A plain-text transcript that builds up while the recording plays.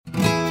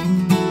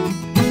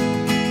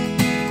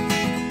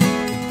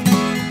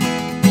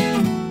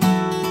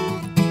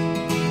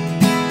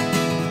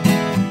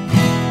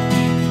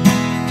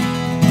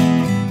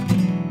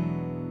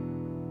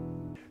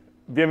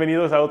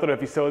Bienvenidos a otro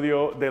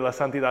episodio de la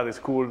Santidad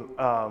School.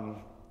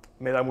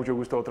 Me da mucho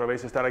gusto otra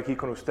vez estar aquí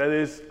con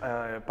ustedes.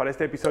 Para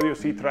este episodio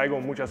sí traigo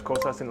muchas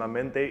cosas en la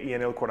mente y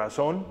en el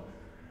corazón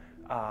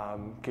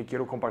que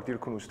quiero compartir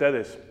con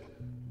ustedes.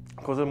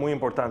 Cosas muy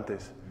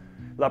importantes.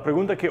 La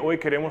pregunta que hoy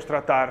queremos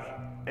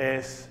tratar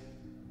es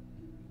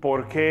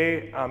 ¿por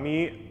qué a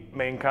mí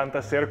me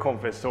encanta ser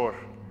confesor?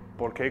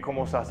 ¿Por qué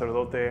como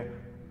sacerdote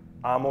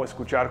amo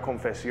escuchar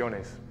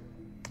confesiones?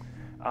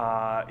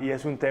 Y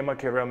es un tema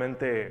que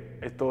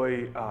realmente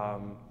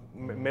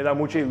me da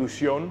mucha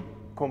ilusión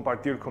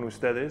compartir con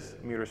ustedes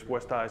mi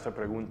respuesta a esa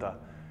pregunta.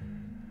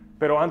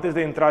 Pero antes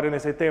de entrar en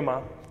ese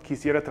tema,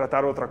 quisiera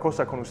tratar otra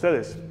cosa con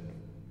ustedes.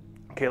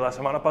 Que la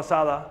semana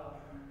pasada,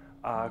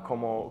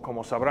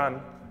 como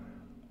sabrán,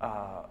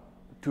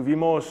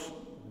 tuvimos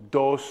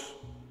dos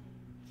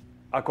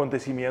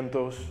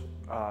acontecimientos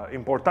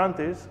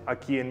importantes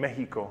aquí en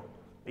México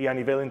y a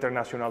nivel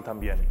internacional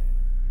también.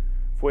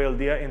 Fue el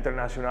Día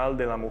Internacional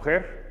de la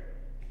Mujer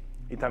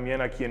y también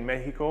aquí en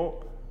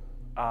México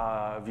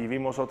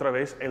vivimos otra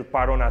vez el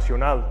paro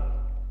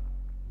nacional.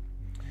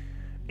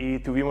 Y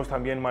tuvimos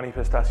también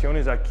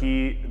manifestaciones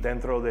aquí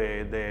dentro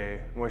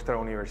de nuestra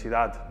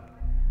universidad.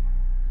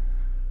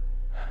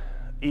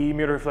 Y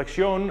mi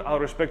reflexión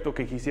al respecto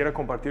que quisiera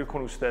compartir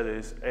con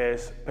ustedes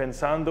es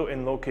pensando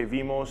en lo que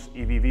vimos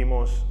y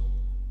vivimos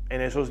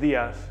en esos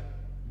días.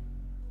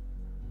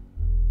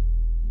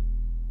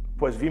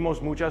 Pues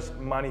vimos muchas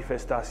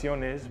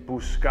manifestaciones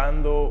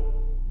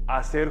buscando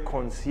hacer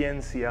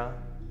conciencia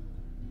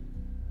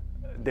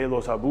de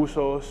los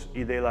abusos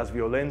y de las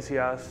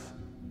violencias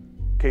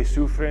que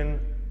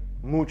sufren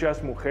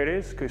muchas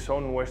mujeres que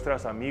son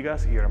nuestras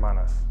amigas y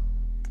hermanas.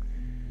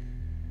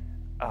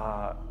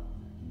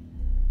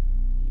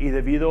 Y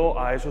debido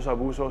a esos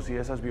abusos y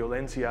esas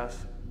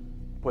violencias,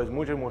 pues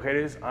muchas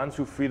mujeres han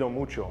sufrido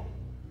mucho.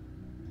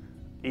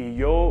 Y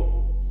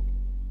yo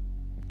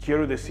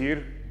quiero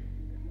decir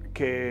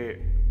que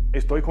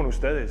estoy con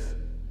ustedes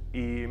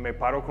y me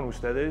paro con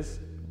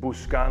ustedes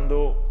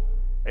buscando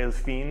el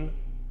fin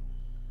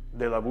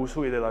del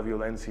abuso y de la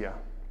violencia,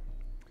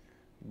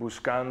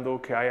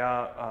 buscando que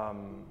haya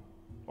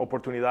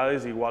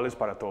oportunidades iguales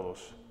para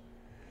todos.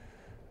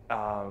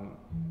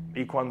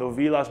 Y cuando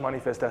vi las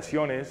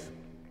manifestaciones,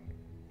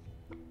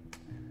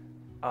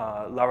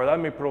 la verdad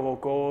me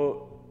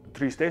provocó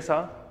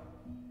tristeza,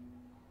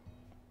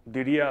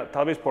 diría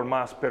tal vez por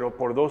más, pero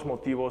por dos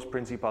motivos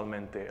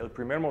principalmente. El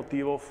primer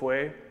motivo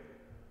fue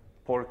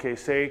porque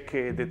sé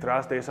que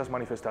detrás de esas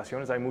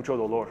manifestaciones hay mucho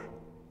dolor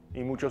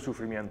y mucho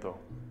sufrimiento.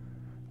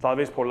 Tal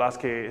vez por las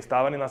que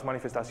estaban en las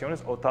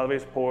manifestaciones o tal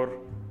vez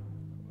por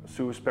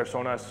sus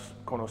personas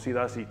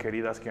conocidas y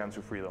queridas que han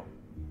sufrido.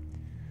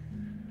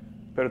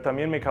 Pero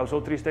también me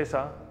causó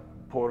tristeza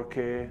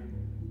porque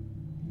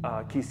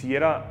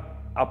quisiera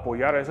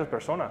apoyar a esas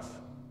personas,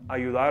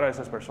 ayudar a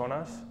esas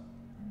personas.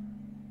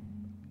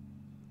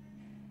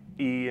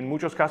 Y en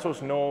muchos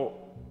casos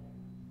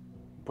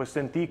pues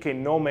sentí que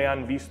no me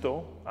han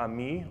visto a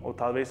mí o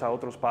tal vez a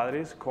otros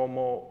padres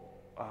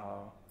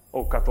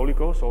o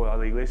católicos o a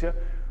la iglesia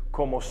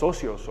como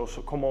socios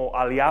o como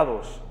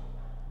aliados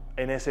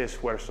en ese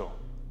esfuerzo.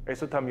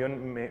 Eso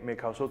también me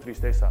causó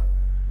tristeza.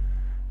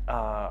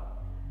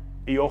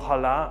 Y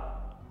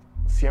ojalá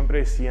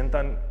siempre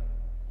sientan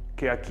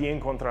que aquí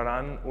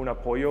encontrarán un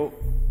apoyo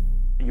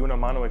y una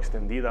mano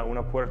extendida,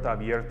 una puerta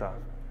abierta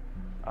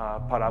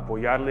para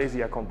apoyarles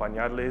y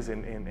acompañarles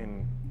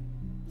en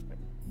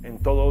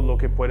todo lo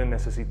que pueden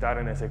necesitar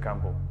en ese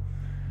campo,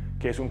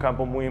 que es un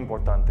campo muy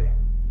importante.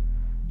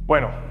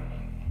 Bueno,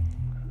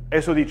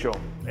 eso dicho,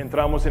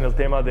 entramos en el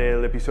tema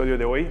del episodio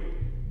de hoy,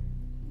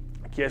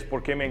 que es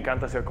por qué me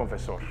encanta ser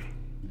confesor.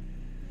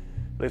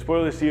 Les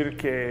puedo decir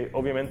que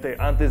obviamente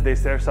antes de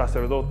ser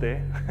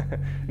sacerdote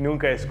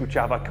nunca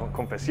escuchaba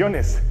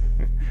confesiones.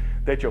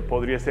 De hecho,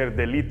 podría ser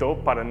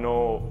delito para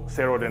no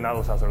ser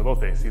ordenado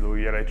sacerdote si lo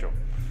hubiera hecho.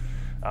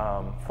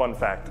 Fun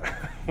fact,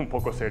 un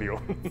poco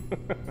serio.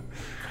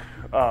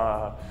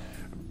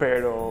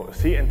 Pero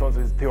sí,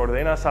 entonces te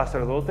ordenas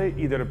sacerdote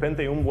y de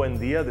repente un buen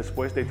día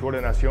después de tu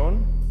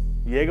ordenación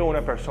llega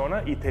una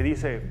persona y te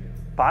dice,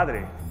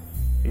 padre.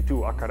 Y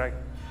tú, caray,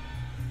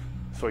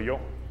 soy yo.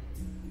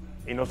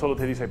 Y no solo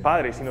te dice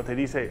padre, sino te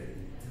dice,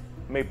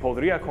 ¿me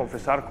podría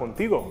confesar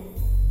contigo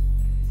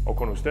o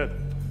con usted?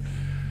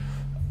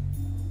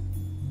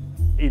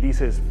 Y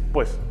dices,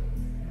 pues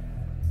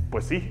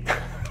sí.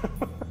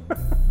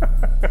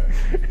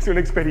 Es una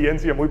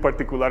experiencia muy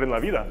particular en la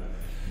vida.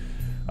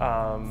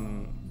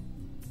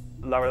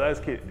 La verdad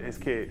es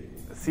que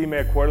sí me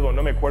acuerdo,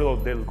 no me acuerdo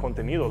del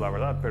contenido, la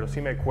verdad, pero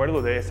sí me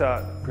acuerdo de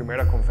esa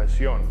primera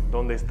confesión,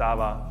 dónde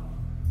estaba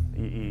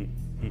y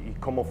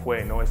cómo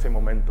fue, ¿no? Ese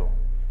momento.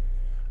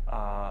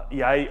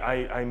 Y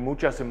hay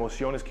muchas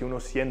emociones que uno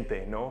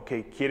siente, ¿no?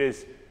 Que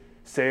quieres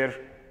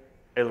ser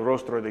el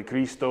rostro de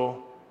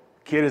Cristo,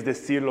 quieres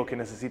decir lo que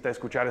necesita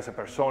escuchar esa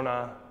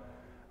persona.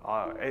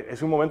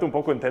 Es un momento un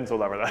poco intenso,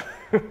 la verdad.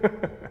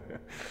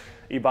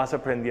 Y vas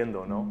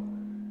aprendiendo, ¿no?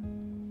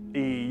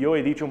 Y yo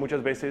he dicho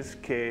muchas veces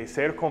que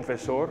ser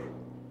confesor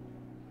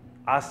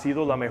ha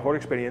sido la mejor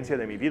experiencia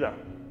de mi vida.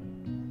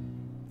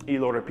 Y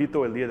lo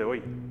repito el día de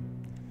hoy.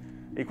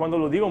 Y cuando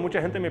lo digo,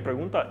 mucha gente me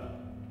pregunta,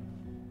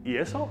 ¿y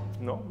eso?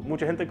 ¿No?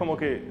 Mucha gente como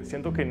que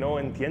siento que no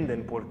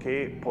entienden por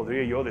qué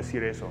podría yo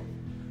decir eso.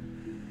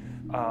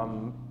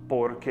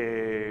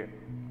 Porque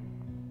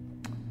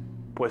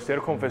pues ser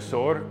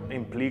confesor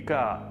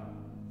implica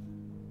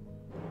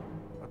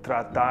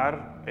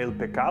tratar el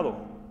pecado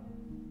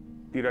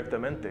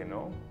directamente,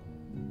 ¿no?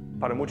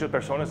 Para muchas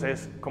personas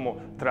es como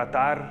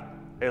tratar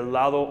el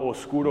lado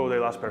oscuro de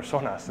las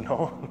personas,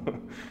 ¿no?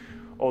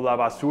 O la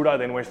basura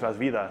de nuestras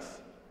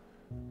vidas.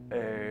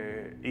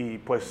 Y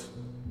pues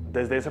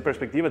desde esa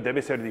perspectiva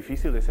debe ser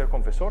difícil de ser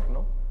confesor,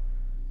 ¿no?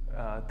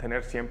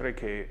 Tener siempre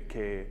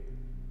que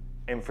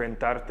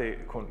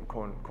enfrentarte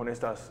con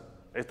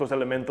estos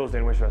elementos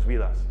de nuestras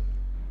vidas.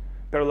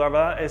 Pero la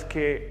verdad es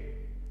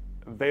que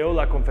veo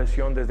la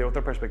confesión desde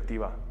otra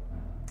perspectiva.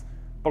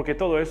 Porque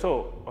todo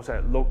eso, o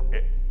sea,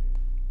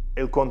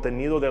 el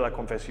contenido de la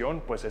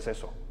confesión, pues es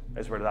eso,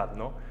 es verdad,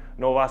 ¿no?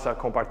 No vas a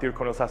compartir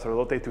con el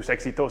sacerdote tus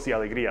éxitos y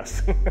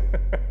alegrías.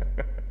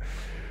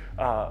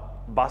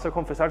 Vas a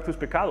confesar tus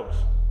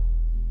pecados.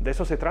 De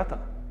eso se trata.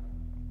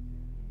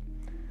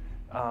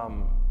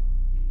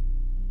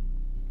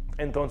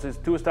 Entonces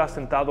tú estás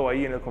sentado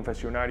ahí en el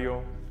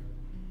confesionario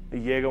y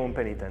llega un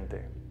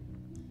penitente.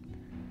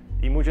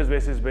 Y muchas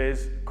veces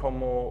ves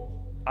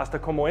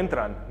hasta cómo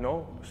entran,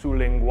 ¿no? Su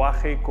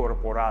lenguaje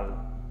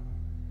corporal.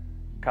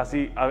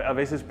 A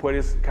veces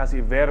puedes casi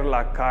ver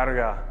la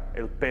carga,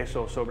 el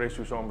peso sobre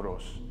sus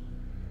hombros.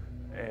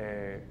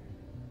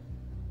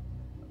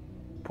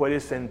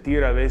 Puedes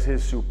sentir a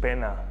veces su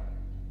pena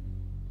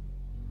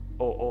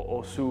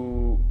o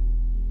su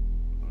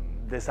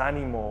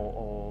desánimo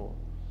o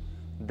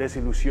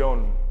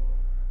desilusión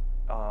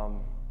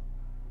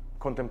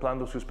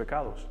contemplando sus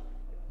pecados.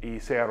 Y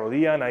se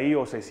arrodillan ahí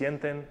o se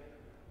sienten,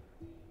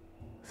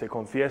 se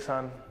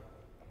confiesan,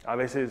 a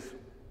veces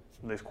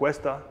les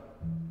cuesta,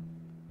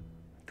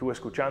 tú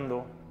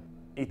escuchando,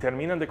 y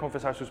terminan de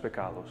confesar sus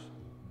pecados.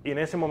 Y en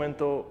ese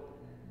momento,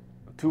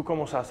 tú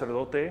como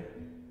sacerdote,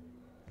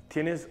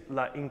 tienes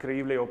la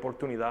increíble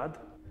oportunidad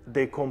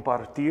de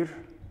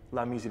compartir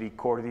la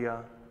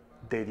misericordia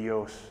de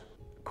Dios,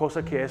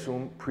 cosa que es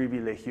un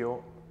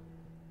privilegio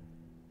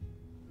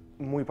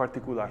muy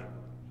particular,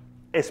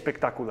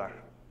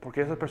 espectacular.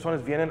 Porque esas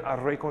personas vienen a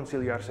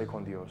reconciliarse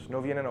con Dios,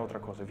 no vienen a otra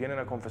cosa, vienen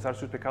a confesar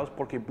sus pecados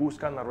porque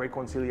buscan la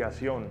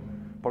reconciliación,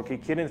 porque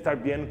quieren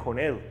estar bien con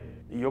Él.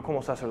 Y yo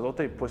como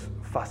sacerdote, pues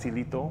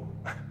facilito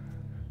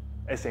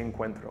ese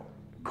encuentro.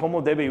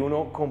 ¿Cómo debe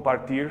uno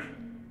compartir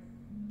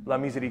la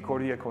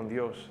misericordia con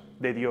Dios,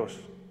 de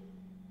Dios?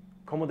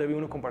 ¿Cómo debe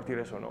uno compartir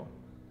eso, no?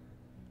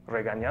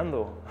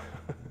 Regañando.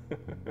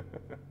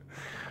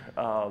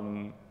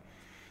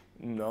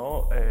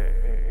 No.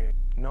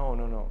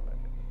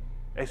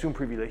 Es un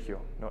privilegio,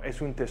 ¿no?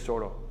 Es un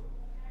tesoro.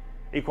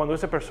 Y cuando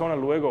esa persona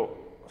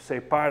luego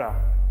se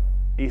para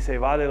y se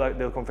va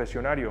del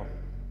confesionario,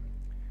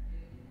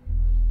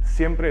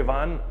 siempre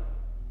van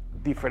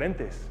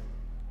diferentes.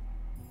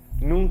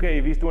 Nunca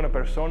he visto una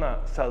persona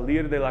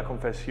salir de la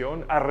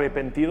confesión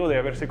arrepentido de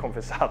haberse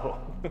confesado.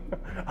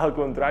 Al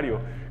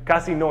contrario,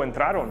 casi no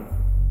entraron,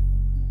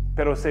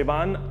 pero se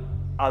van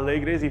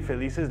alegres y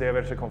felices de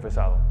haberse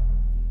confesado.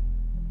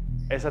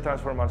 Esa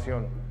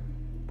transformación.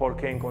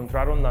 Porque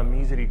encontraron la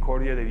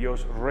misericordia de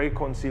Dios,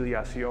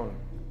 reconciliación.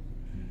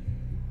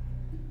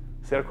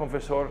 Ser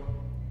confesor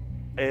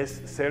es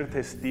ser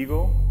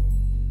testigo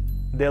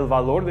del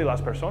valor de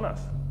las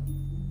personas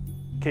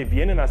que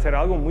vienen a hacer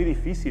algo muy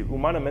difícil.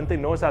 Humanamente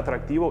no es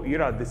atractivo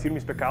ir a decir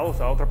mis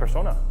pecados a otra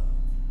persona.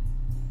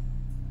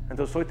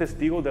 Entonces soy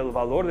testigo del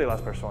valor de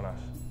las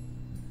personas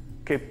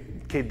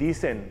que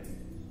dicen,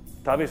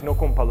 tal vez no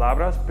con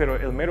palabras, pero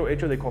el mero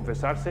hecho de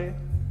confesarse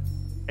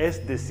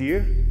es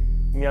decir,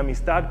 mi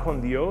amistad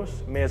con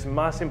Dios me es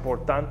más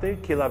importante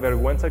que la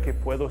vergüenza que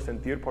puedo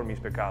sentir por mis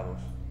pecados.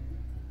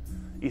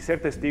 Y ser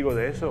testigo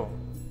de eso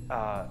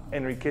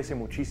enriquece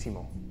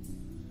muchísimo.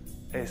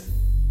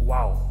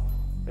 Wow,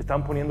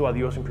 están poniendo a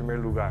Dios en primer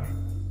lugar,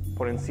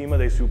 por encima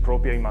de su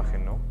propia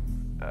imagen, ¿no?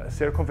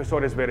 Ser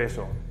confesor es ver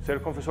eso.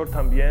 Ser confesor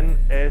también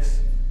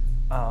es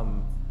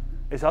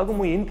algo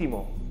muy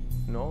íntimo,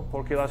 ¿no?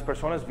 Porque las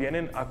personas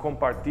vienen a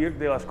compartir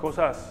de las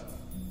cosas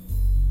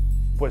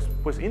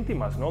pues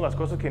íntimas, ¿no? Las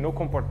cosas que no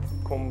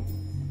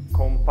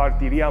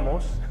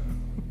compartiríamos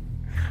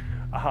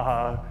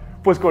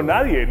pues con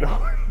nadie, ¿no?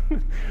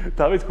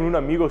 Tal vez con un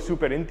amigo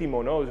súper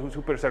íntimo, ¿no?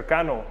 Súper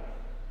cercano,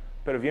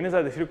 pero vienes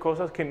a decir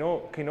cosas que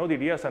no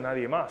dirías a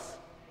nadie más.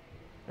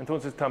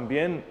 Entonces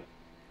también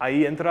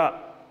ahí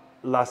entra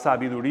la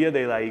sabiduría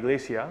de la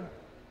iglesia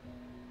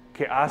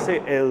que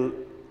hace el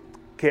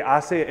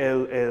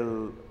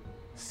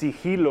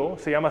sigilo,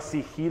 se llama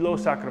sigilo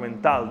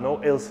sacramental,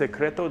 ¿no? El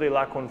secreto de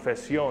la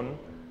confesión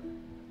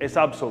es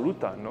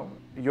absoluta, ¿no?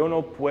 Yo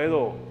no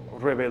puedo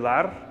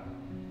revelar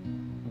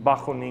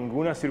bajo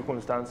ninguna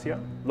circunstancia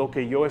lo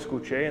que yo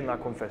escuché en la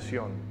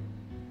confesión.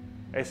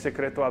 Es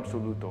secreto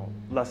absoluto,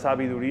 la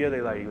sabiduría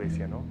de la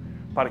iglesia, ¿no?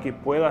 Para que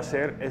pueda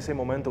ser ese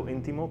momento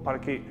íntimo,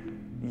 para que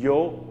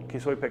yo, que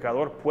soy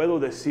pecador, puedo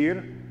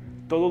decir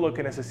todo lo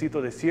que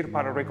necesito decir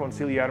para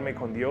reconciliarme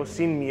con Dios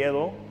sin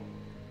miedo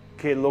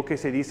que lo que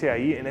se dice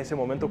ahí en ese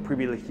momento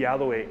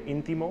privilegiado e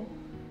íntimo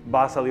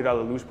va a salir a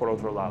la luz por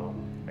otro lado.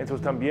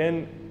 Entonces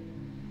también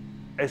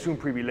es un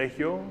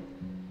privilegio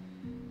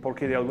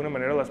porque de alguna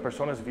manera las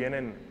personas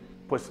vienen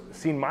pues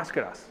sin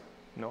máscaras,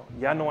 ¿no?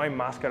 Ya no hay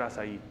máscaras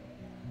ahí.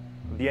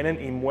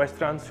 Vienen y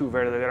muestran su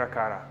verdadera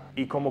cara.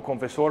 Y como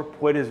confesor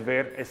puedes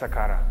ver esa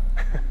cara.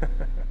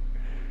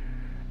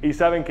 ¿Y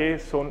saben qué?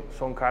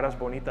 Son caras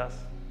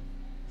bonitas.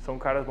 Son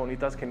caras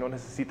bonitas que no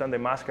necesitan de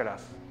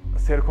máscaras.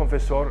 Ser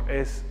confesor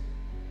es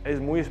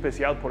muy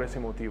especial por ese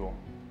motivo.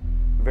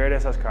 Ver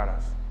esas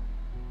caras.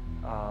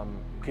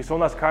 Que son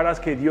las caras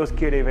que Dios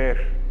quiere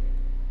ver.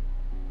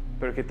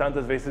 Pero que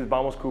tantas veces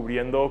vamos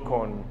cubriendo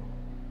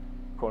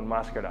con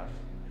máscaras.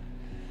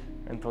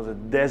 Entonces,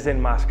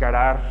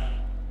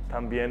 desenmascarar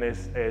también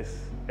es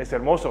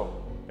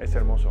hermoso. Es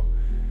hermoso.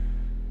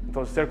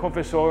 Entonces, ser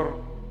confesor,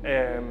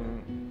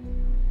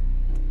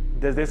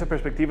 desde esa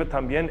perspectiva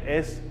también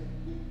es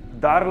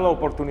dar la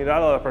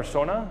oportunidad a la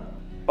persona,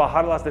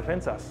 bajar las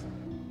defensas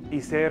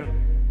y ser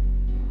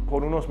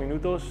por unos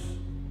minutos,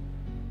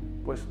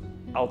 pues,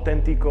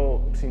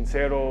 auténtico,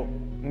 sincero,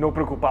 no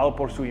preocupado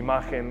por su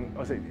imagen,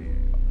 o sea,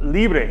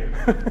 libre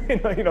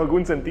en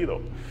algún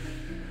sentido.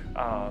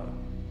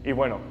 Y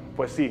bueno,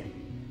 pues sí,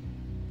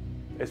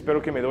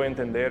 espero que me doy a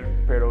entender,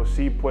 pero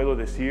sí puedo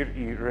decir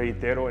y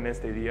reitero en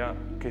este día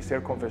que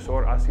ser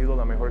confesor ha sido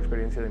la mejor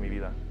experiencia de mi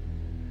vida.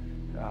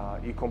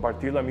 Y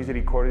compartir la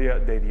misericordia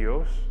de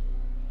Dios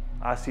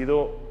ha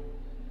sido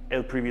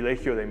el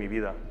privilegio de mi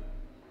vida.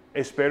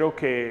 Espero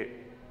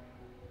que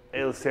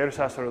el ser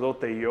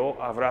sacerdote y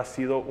yo habrá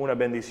sido una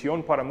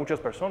bendición para muchas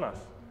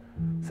personas,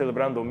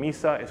 celebrando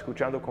misa,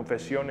 escuchando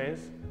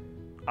confesiones.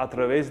 A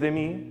través de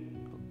mí,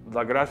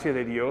 la gracia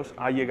de Dios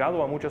ha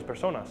llegado a muchas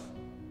personas.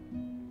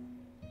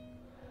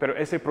 Pero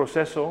ese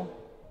proceso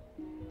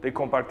de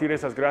compartir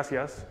esas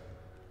gracias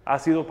ha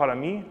sido para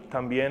mí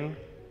también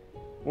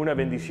una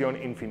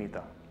bendición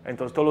infinita.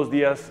 Entonces todos los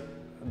días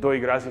doy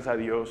gracias a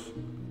Dios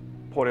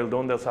por el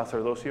don del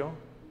sacerdocio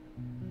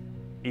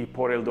y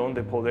por el don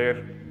de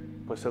poder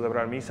pues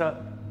celebrar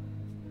misa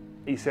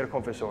y ser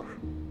confesor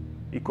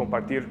y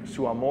compartir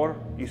su amor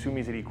y su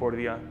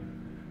misericordia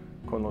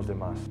con los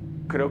demás.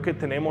 Creo que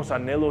tenemos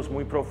anhelos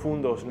muy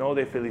profundos, ¿no?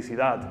 De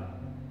felicidad,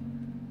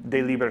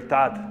 de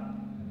libertad,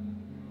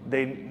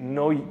 de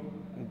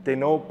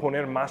no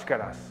poner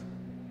máscaras,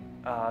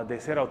 de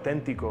ser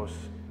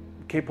auténticos.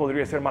 ¿Qué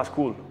podría ser más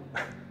cool?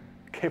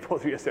 ¿Qué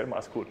podría ser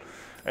más cool?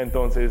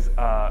 Entonces,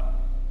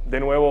 de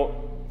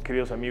nuevo,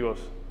 queridos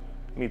amigos,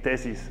 mi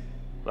tesis,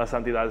 la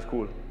santidad es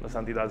cool, la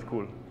santidad es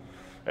cool,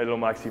 es lo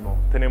máximo.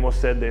 Tenemos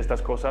sed de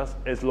estas cosas,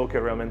 es lo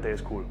que realmente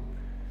es cool.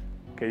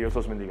 Que Dios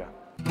los bendiga.